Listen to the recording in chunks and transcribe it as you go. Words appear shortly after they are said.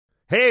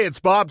Hey, it's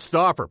Bob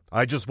Stauffer.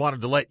 I just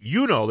wanted to let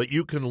you know that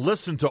you can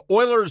listen to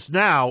Oilers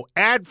Now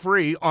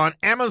ad-free on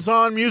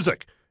Amazon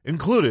Music,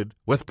 included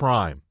with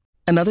Prime.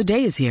 Another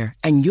day is here,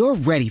 and you're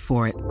ready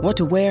for it. What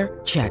to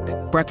wear? Check.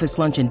 Breakfast,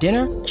 lunch, and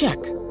dinner? Check.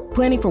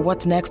 Planning for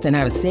what's next and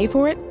how to save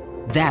for it?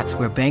 That's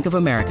where Bank of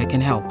America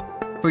can help.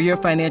 For your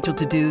financial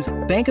to-dos,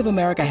 Bank of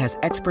America has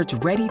experts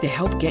ready to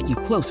help get you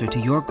closer to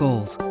your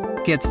goals.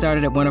 Get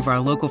started at one of our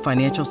local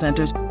financial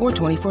centers or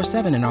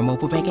 24/7 in our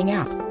mobile banking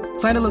app.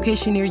 Find a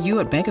location near you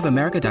at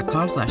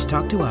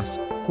bankofamerica.com/talktous.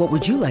 What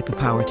would you like the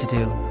power to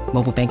do?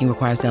 Mobile banking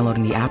requires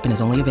downloading the app and is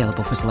only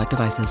available for select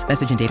devices.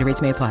 Message and data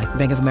rates may apply.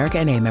 Bank of America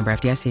N.A., member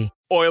FDIC.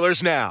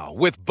 Oilers Now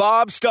with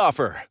Bob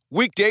Stauffer.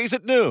 Weekdays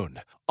at noon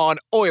on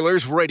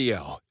Oilers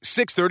Radio,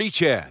 630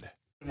 CHED.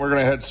 We're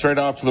going to head straight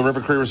off to the River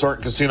Cree Resort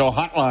and Casino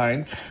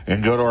hotline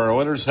and go to our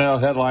Oilers Now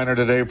headliner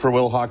today for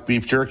Wilhauk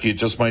Beef Jerky. It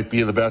just might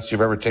be the best you've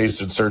ever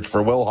tasted. Search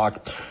for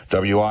Wilhauk,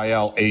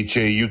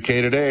 Wilhauk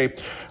today.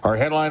 Our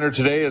headliner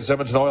today is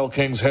Edmonton Oil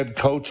Kings head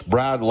coach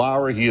Brad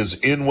Lauer. He is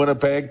in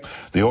Winnipeg.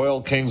 The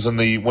Oil Kings and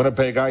the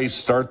Winnipeg Ice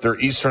start their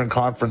Eastern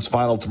Conference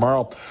final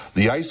tomorrow.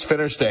 The Ice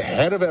finished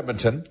ahead of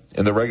Edmonton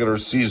in the regular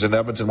season.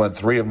 Edmonton went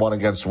 3-1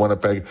 against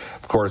Winnipeg.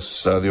 Of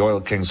course, the Oil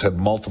Kings had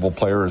multiple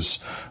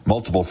players,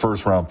 multiple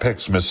first-round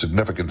picks, missed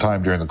significant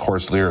time during the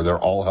course of the year. They're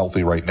all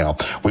healthy right now.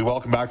 We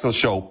welcome back to the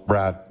show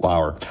Brad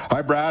Lauer.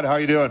 Hi, Brad. How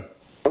you doing?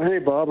 Hey,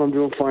 Bob. I'm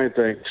doing fine,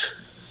 thanks.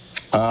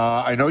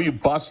 I know you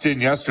bust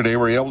in yesterday.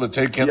 Were you able to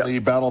take in the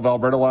Battle of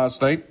Alberta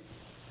last night?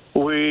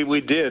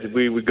 We did.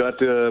 We got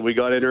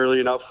in early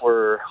enough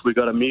where we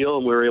got a meal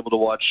and we were able to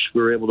watch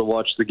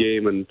the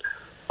game, and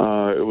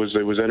it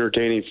was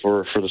entertaining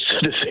for to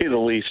say the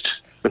least.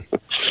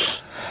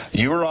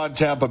 You were on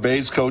Tampa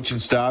Bay's coaching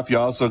staff. You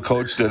also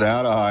coached at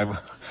Anaheim.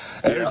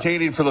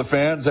 Entertaining for the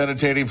fans,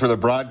 entertaining for the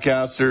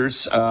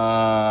broadcasters.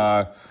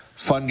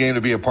 Fun game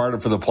to be a part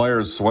of for the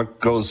players. What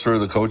goes through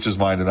the coach's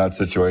mind in that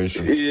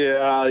situation?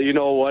 Yeah, you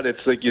know what?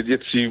 It's like you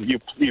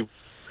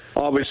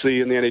obviously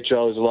in the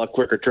NHL there's a lot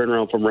quicker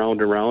turnaround from round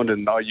to round,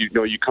 and now you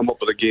come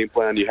up with a game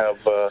plan. You have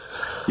a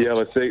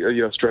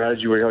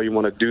strategy where how you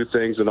want to do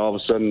things, and all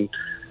of a sudden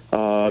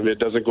it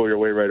doesn't go your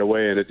way right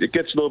away, and it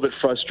gets a little bit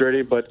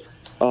frustrating. But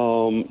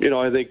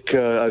I think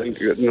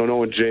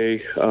knowing Jay,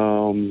 he's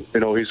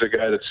a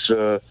guy that's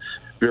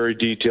very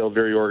detailed,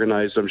 very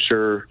organized. I'm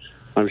sure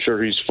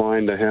he's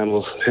fine to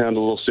handle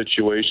those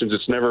situations.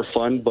 It's never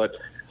fun, but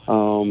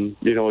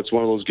it's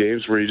one of those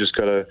games where you just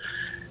gotta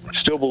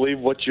still believe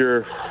how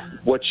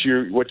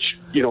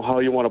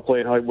you want to play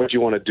and what you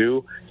want to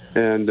do.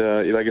 And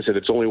like I said,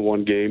 it's only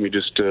one game. You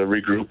just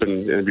regroup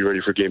and be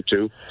ready for game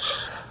two.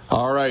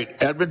 All right,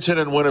 Edmonton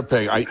and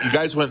Winnipeg. You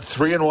guys went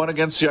 3-1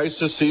 against the Ice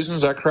this season.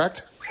 Is that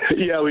correct?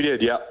 Yeah, we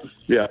did.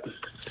 Yeah.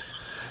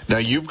 Now,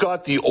 you've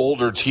got the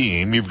older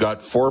team. You've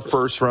got 4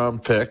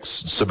 first-round picks,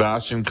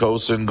 Sebastian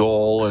Cossa in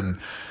goal, and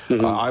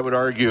I would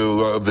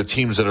argue of the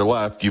teams that are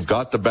left, you've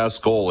got the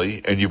best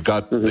goalie, and you've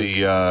got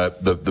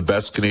the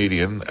best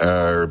Canadian,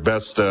 or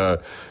best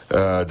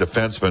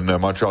defenseman,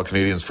 Montreal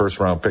Canadiens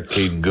first-round pick,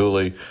 Caden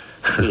Gooley.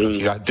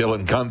 You got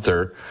Dylan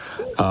Guenther,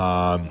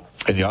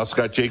 and you also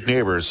got Jake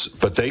Neighbors,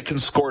 but they can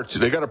score too.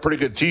 They got a pretty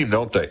good team,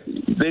 don't they?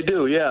 They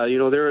do, yeah.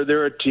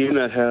 They're a team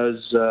that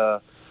has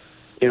a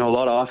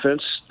lot of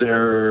offense.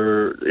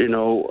 They're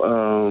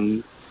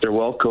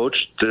well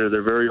coached.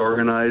 They're very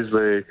organized.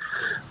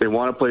 They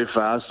want to play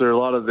fast. They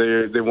want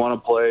to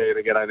play. And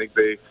again, I think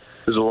there's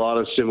a lot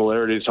of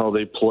similarities how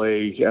they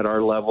play at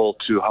our level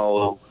to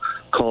how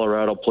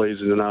Colorado plays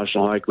in the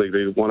National Hockey League.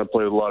 They want to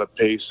play with a lot of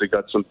pace. They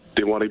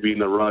want to be in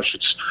the rush.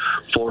 It's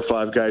 4 or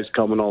 5 guys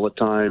coming all the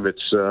time.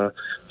 It's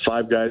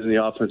 5 guys in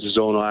the offensive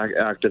zone,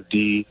 active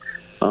D.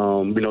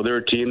 They're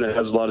a team that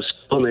has a lot of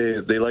skill.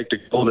 And they like to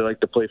go. They like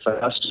to play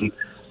fast. And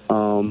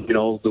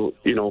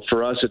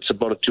for us, it's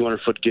about a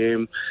 200-foot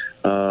game.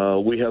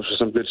 We have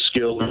some good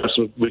skill.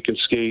 We can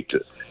skate.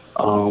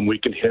 We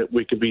can hit.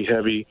 We can be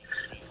heavy.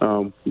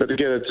 But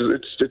again,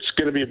 it's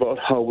going to be about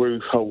how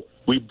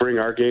we bring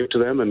our game to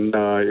them, and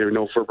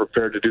if we're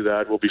prepared to do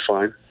that, we'll be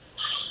fine.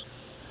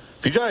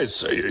 You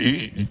guys,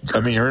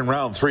 you're in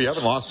round 3. You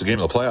haven't lost a game in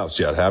the playoffs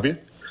yet, have you?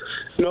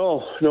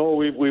 No.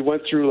 We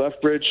went through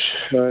Lethbridge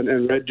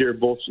and Red Deer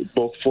both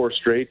 4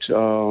 straight.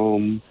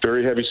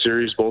 Very heavy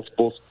series, both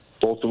of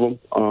them.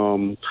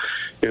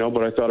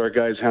 But I thought our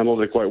guys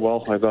handled it quite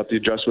well. I thought the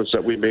adjustments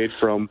that we made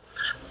from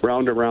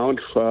round to round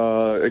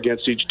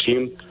against each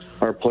team,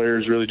 our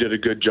players really did a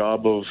good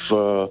job of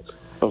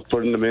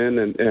putting them in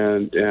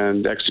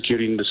and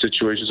executing the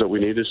situations that we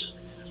needed.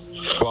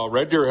 Well,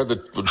 Red Deer had the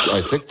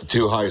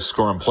 2 highest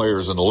scoring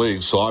players in the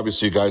league, so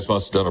obviously you guys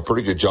must have done a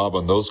pretty good job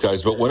on those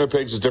guys. But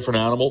Winnipeg's a different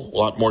animal, a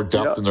lot more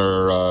depth in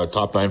their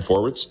top 9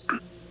 forwards.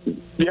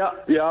 Yeah,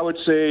 I would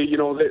say,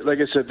 like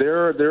I said,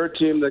 they're a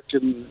team that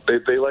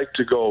they like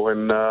to go,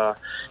 and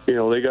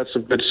they got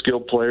some good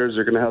skilled players.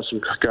 They're going to have some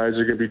guys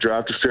that are going to be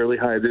drafted fairly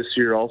high this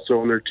year, also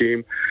on their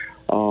team.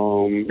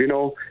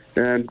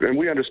 And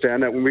we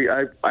understand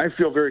that. I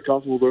feel very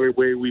comfortable with the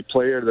way we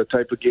play, or the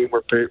type of game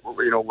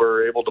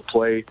we're able to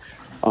play.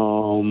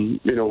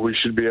 We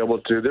should be able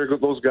to.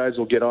 Those guys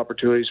will get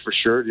opportunities for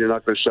sure. You're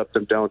not going to shut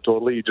them down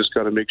totally. You just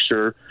got to make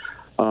sure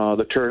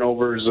the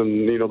turnovers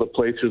and the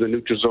play through the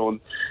neutral zone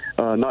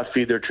not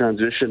feed their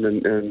transition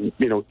and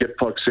get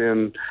pucks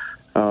in,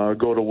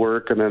 go to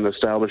work, and then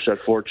establish that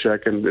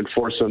forecheck and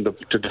force them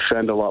to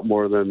defend a lot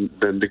more than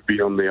to be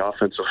on the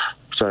offensive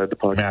side of the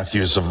puck.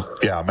 Matthew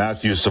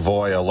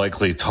Savoy, a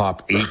likely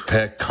top 8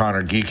 pick.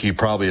 Connor Geekie,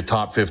 probably a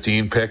top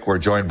 15 pick. We're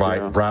joined by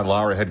Brad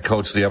Lauer, head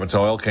coach of the Edmonton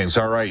Oil Kings.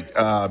 All right.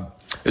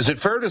 Is it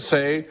fair to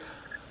say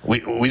we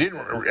didn't?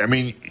 I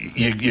mean,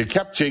 you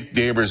kept Jake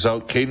Neighbors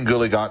out. Caden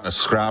Gooley got in a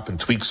scrap and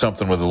tweaked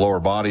something with the lower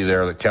body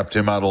there that kept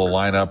him out of the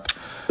lineup.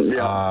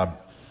 Yeah.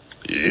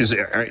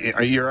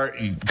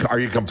 Are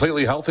you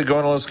completely healthy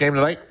going to this game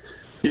tonight?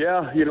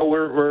 Yeah,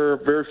 we're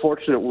very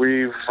fortunate.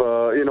 We've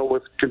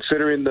with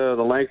considering the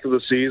length of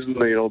the season,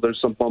 there's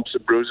some bumps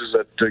and bruises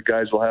that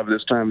guys will have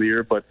this time of the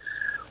year. But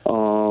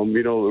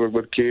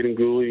with Caden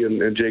Gooley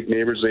and Jake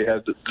Neighbors, they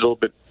had a little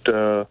bit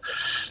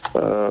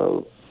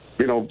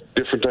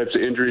different types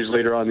of injuries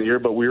later on in the year.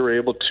 But we were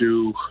able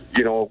to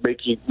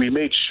we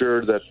made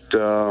sure that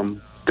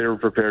they were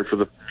prepared for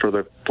the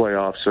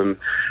playoffs, and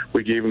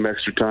we gave them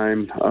extra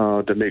time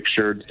to make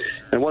sure.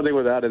 And one thing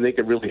with that, I think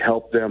it really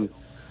helped them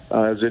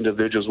as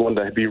individuals, one,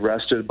 to be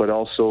rested, but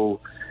also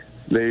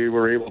they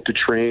were able to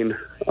train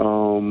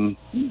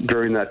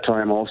during that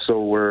time also,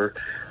 where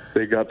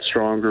they got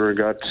stronger and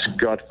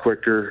got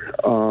quicker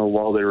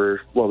while they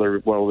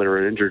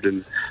were injured,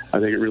 and I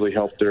think it's really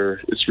helped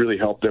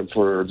them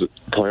for the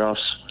playoffs.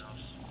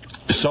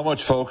 So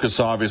much focus,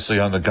 obviously,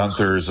 on the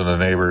Gunthers and the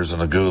Neighbors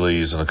and the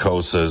Ghoulies and the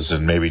Kosas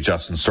and maybe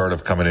Justin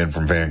Startup coming in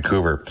from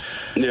Vancouver.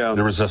 Yeah.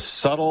 There was a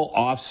subtle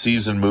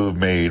off-season move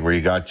made where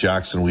you got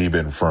Jackson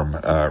Wieben from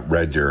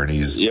Red Deer, and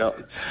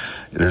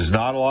there's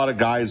not a lot of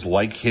guys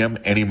like him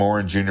anymore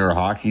in junior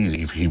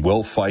hockey. He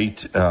will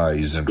fight.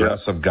 He's an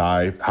aggressive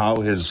guy.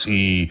 How has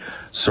he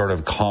sort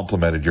of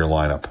complemented your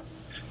lineup?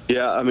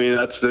 Yeah, I mean,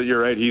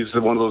 you're right. He's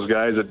one of those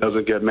guys that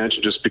doesn't get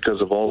mentioned just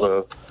because of all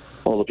the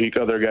peak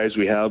other guys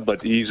we have,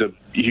 but he's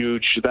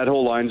that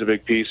whole line's a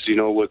big piece,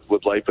 with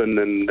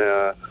Lipin and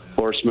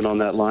Horseman on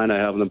that line. I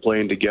have them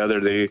playing together.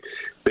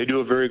 They do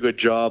a very good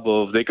job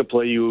they can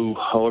play you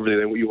however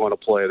you want to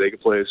play. They can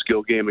play a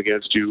skill game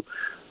against you.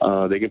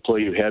 They can play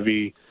you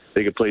heavy.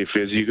 They can play you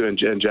physical,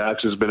 and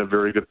Jackson's been a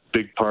very good,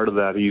 big part of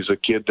that. He's a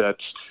kid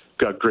that's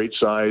got great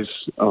size.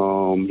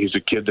 He's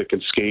a kid that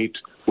can skate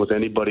with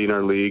anybody in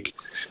our league.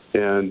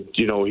 And,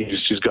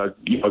 he's got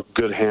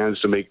good hands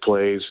to make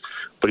plays,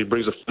 but he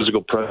brings a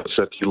physical presence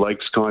that he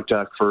likes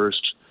contact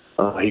first.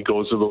 He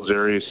goes to those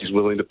areas. He's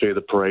willing to pay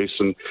the price.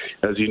 And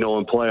as you know,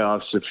 in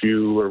playoffs, if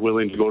you are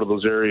willing to go to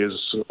those areas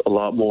a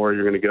lot more,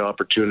 you're going to get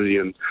opportunity.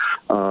 And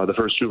the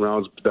first 2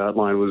 rounds, that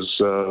line was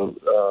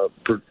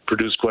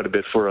produced quite a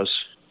bit for us.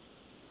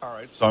 All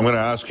right, so I'm going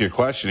to ask you a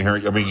question here.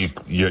 I mean,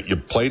 you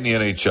played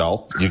in the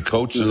NHL, you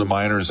coached in the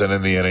minors and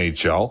in the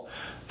NHL.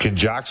 Can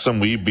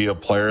Jackson Wiebe be a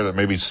player that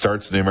maybe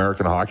starts in the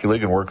American Hockey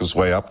League and work his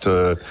way up to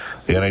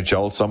the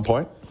NHL at some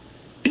point?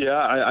 Yeah,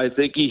 I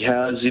think he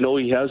has.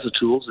 He has the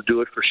tools to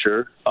do it for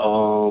sure.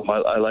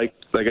 I like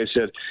I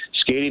said,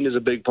 skating is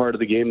a big part of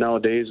the game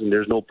nowadays, and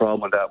there's no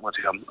problem with that with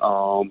him.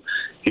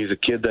 He's a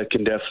kid that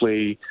can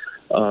definitely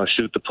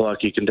shoot the puck.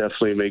 He can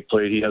definitely make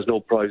plays. He has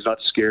no problem. He's not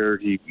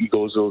scared. He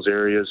goes to those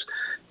areas.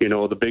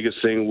 The biggest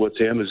thing with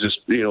him is just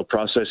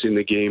processing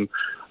the game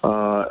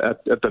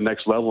at the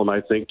next level. And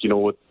I think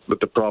with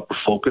the proper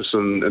focus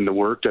and the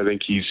work, I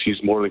think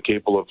he's more than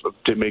capable of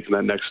making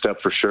that next step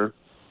for sure.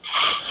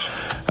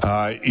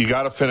 You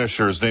got a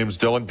finisher. His name's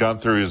Dylan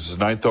Gunther. He's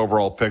 9th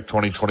overall pick,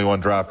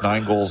 2021 draft,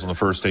 9 goals in the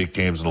first 8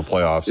 games in the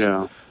playoffs.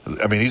 Yeah.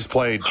 I mean, he's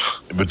played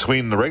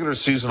between the regular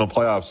season and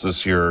playoffs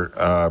this year,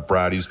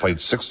 Brad. He's played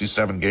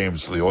 67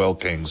 games for the Oil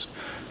Kings.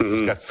 Mm-hmm.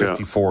 He's got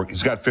 54. Yeah.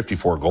 He's got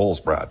 54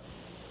 goals, Brad.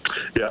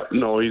 Yeah,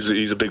 no,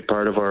 he's a big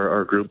part of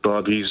our group,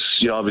 Bob. He's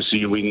obviously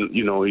he's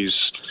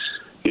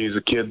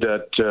a kid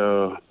that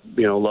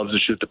loves to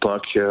shoot the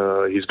puck.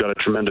 He's got a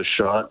tremendous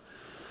shot.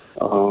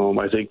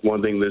 I think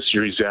one thing this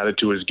year he's added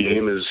to his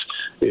game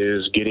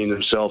is getting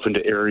himself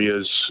into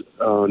areas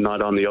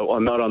not on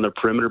the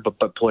perimeter,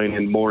 but playing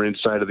in more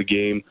inside of the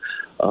game,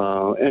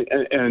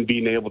 and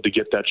being able to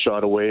get that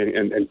shot away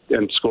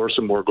and score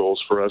some more goals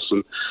for us.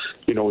 And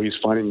he's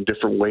finding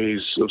different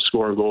ways of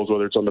scoring goals,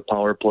 whether it's on the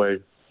power play,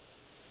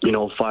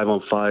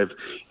 5-on-5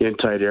 in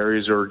tight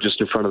areas or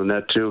just in front of the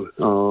net too.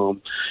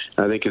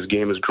 I think his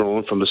game has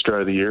grown from the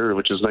start of the year,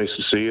 which is nice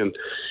to see. And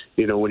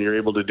when you're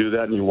able to do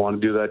that and you want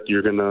to do that,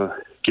 you're going to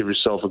give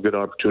yourself a good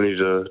opportunity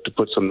to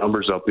put some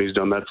numbers up. And he's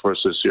done that for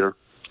us this year.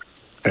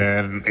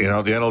 And,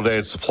 at the end of the day,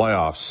 it's the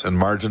playoffs and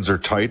margins are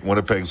tight.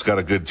 Winnipeg's got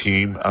a good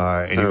team,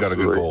 and you've got a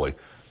good goalie.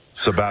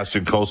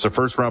 Sebastian Cossa,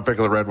 first-round pick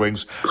of the Red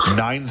Wings,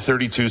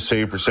 .932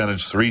 save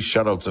percentage, 3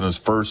 shutouts in his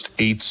first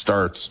 8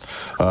 starts.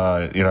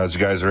 As you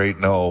guys are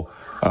 8-0.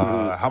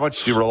 How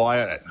much do you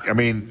rely on it? I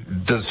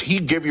mean, does he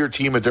give your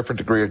team a different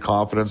degree of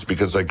confidence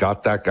because they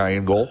got that guy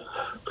in goal?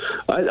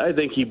 I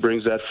think he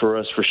brings that for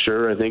us for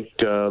sure. I think,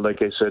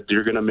 like I said,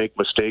 you're going to make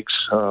mistakes.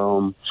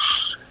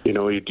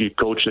 you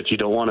coach that you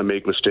don't want to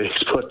make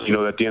mistakes, but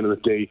at the end of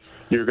the day,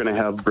 you're going to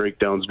have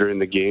breakdowns during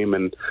the game.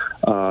 And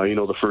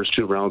the first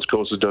 2 rounds,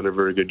 Coach has done a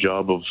very good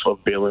job of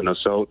bailing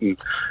us out.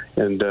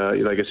 And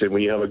like I said,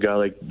 when you have a guy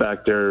like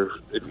back there,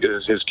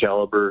 his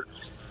caliber,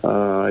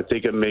 I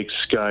think it makes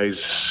guys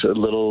a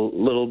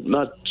little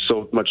not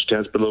so much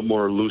tense, but a little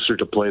more looser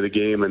to play the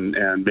game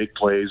and make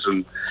plays.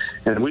 And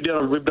we've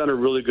done a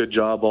really good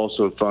job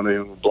also in front of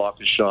him,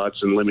 blocking shots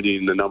and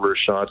limiting the number of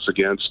shots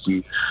against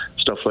and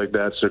stuff like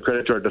that. So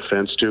credit to our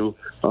defense too.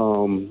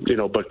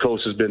 But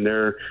Coach has been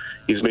there.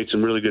 He's made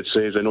some really good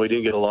saves. I know he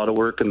didn't get a lot of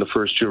work in the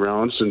first 2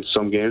 rounds in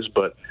some games,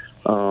 but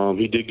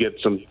he did get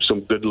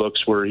some good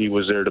looks where he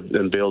was there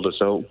and bailed us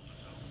out.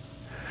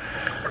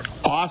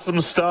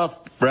 Awesome stuff,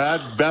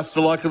 Brad. Best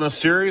of luck in the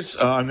series.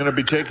 I'm going to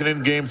be taking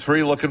in Game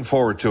 3. Looking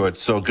forward to it.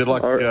 So good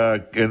luck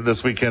in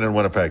this weekend in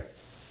Winnipeg.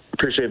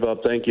 Appreciate it,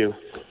 Bob. Thank you.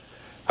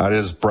 That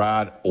is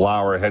Brad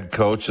Lauer, head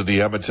coach of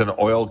the Edmonton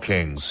Oil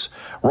Kings.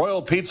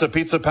 Royal Pizza,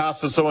 pizza,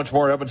 pasta, so much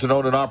more. Edmonton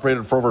owned and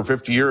operated for over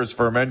 50 years.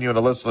 For a menu and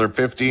a list of their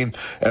 15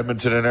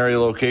 Edmonton and area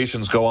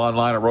locations, go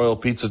online at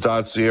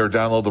royalpizza.ca or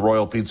download the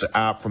Royal Pizza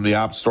app from the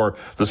App Store.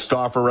 The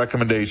Stauffer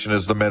recommendation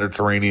is the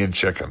Mediterranean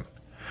chicken.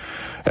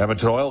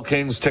 Edmonton Oil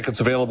Kings tickets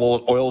available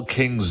at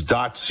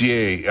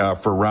oilkings.ca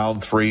for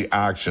round 3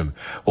 action.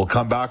 We'll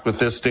come back with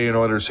this day in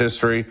Oilers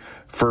history.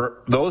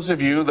 For those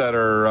of you that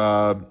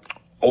are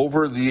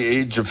over the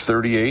age of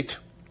 38,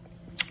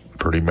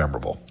 pretty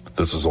memorable.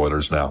 This is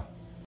Oilers Now.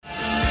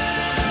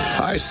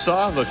 I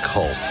saw the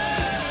Cult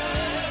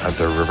at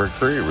the River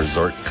Cree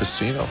Resort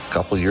Casino a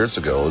couple of years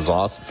ago. It was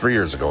awesome. 3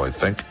 years ago, I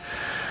think.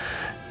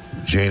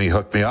 Janie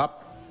hooked me up.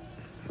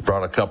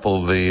 Brought a couple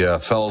of the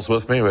fellas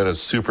with me. We had a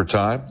super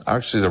time.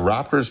 Actually, the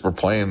Raptors were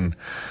playing,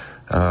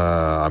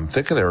 I'm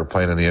thinking they were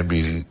playing in the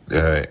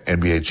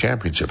NBA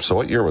championship. So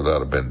what year would that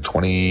have been?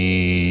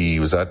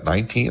 19? I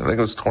think it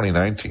was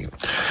 2019.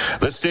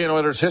 This day in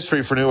Oilers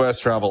history for New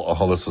West Travel.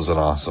 Oh, this was an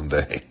awesome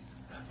day.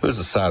 It was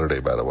a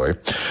Saturday, by the way.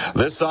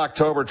 This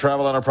October,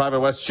 travel on a private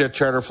WestJet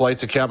charter flight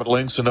to Cabot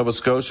Links in Nova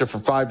Scotia for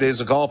 5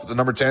 days of golf at the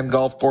number 10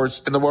 golf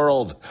course in the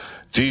world.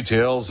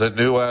 Details at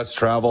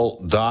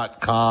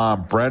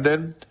newwesttravel.com.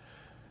 Brendan,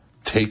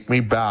 take me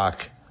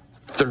back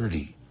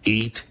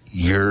 38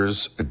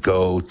 years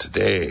ago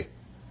today.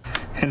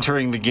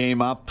 Entering the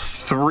game up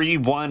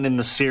 3-1 in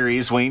the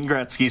series, Wayne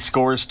Gretzky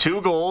scores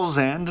 2 goals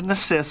and an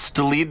assist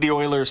to lead the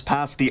Oilers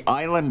past the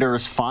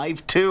Islanders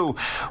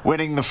 5-2,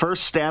 winning the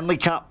first Stanley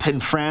Cup in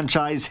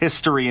franchise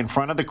history in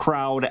front of the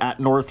crowd at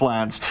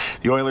Northlands.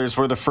 The Oilers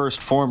were the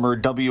first former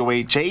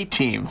WHA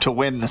team to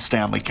win the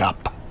Stanley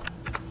Cup.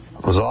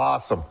 It was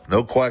awesome.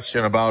 No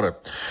question about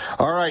it.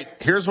 All right,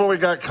 here's what we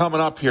got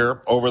coming up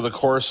here over the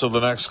course of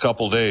the next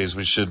couple days.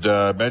 We should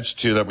mention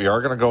to you that we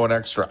are going to go an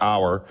extra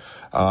hour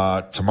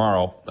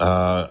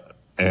tomorrow.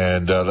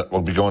 And that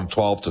will be going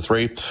 12 to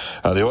 3.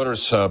 The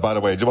Oilers, by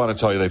the way, I do want to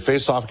tell you, they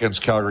face off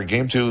against Calgary.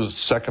 Game 2,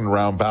 second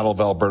round, Battle of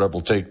Alberta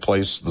will take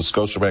place at the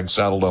Scotiabank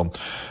Saddledome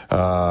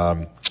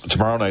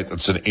tomorrow night.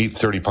 It's an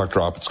 8:30 puck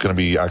drop. It's going to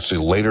be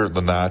actually later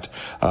than that.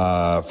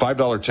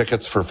 $5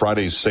 tickets for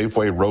Friday's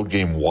Safeway road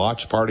game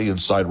watch party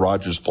inside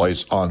Rogers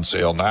Place on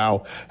sale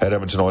now at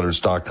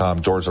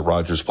EdmontonOilers.com. Doors at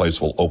Rogers Place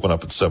will open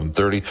up at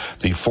 7:30.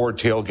 The Ford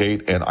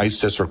Tailgate and Ice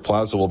District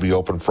Plaza will be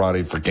open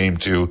Friday for Game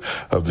 2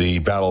 of the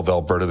Battle of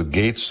Alberta. The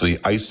gates to the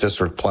Ice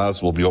District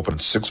Plaza will be open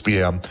at 6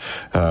 p.m.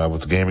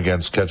 With the game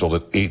again scheduled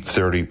at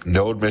 8:30.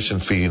 No admission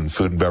fee and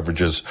food and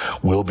beverages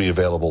will be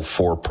available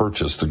for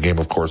purchase. The game,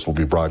 of course, will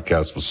be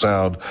broadcast with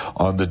sound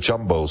on the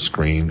jumbo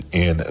screen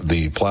in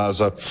the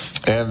plaza.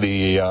 And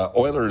the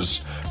Oilers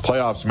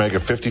Playoffs Mega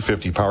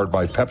 50-50 powered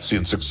by Pepsi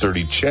and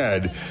 630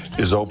 Ched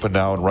is open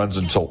now and runs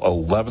until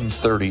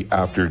 11:30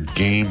 after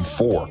Game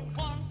 4.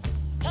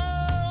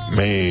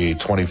 May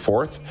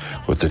 24th,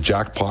 with the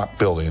jackpot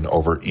building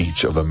over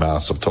each of a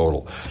massive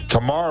total.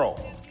 Tomorrow,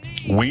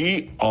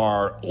 we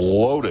are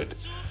loaded.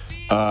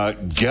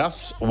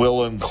 Guests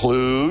will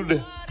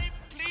include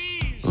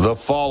the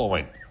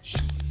following.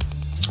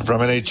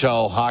 From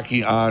NHL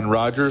Hockey on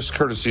Rogers,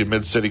 courtesy of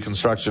Mid-City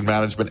Construction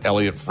Management,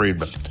 Elliot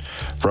Friedman.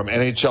 From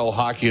NHL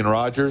Hockey and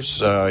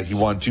Rogers, he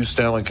won 2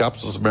 Stanley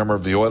Cups as a member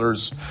of the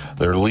Oilers.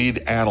 Their lead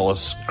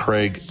analyst,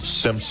 Craig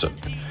Simpson.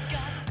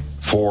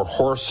 For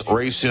Horse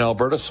Racing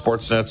Alberta,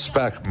 Sportsnet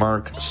Spec,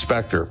 Mark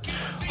Spector.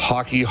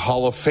 Hockey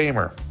Hall of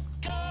Famer,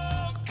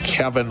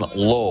 Kevin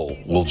Lowe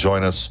will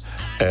join us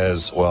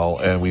as well.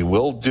 And we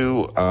will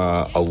do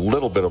a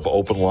little bit of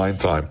open line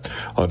time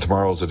on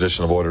tomorrow's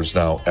edition of Oilers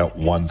Now at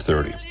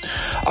 1:30.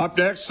 Up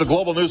next, the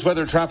Global News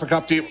Weather Traffic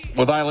Update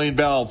with Eileen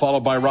Bell,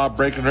 followed by Rob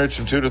Breckenridge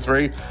from 2 to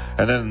 3.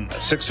 And then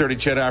 6:30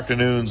 Ched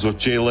Afternoons with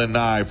Jalen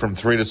Nye from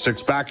 3 to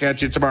 6. Back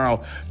at you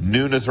tomorrow,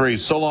 noon to 3.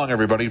 So long,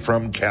 everybody,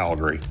 from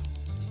Calgary.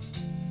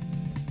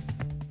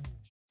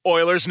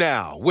 Oilers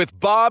Now with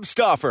Bob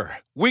Stauffer.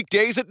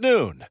 Weekdays at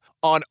noon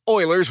on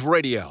Oilers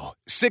Radio,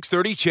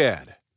 630 Ched.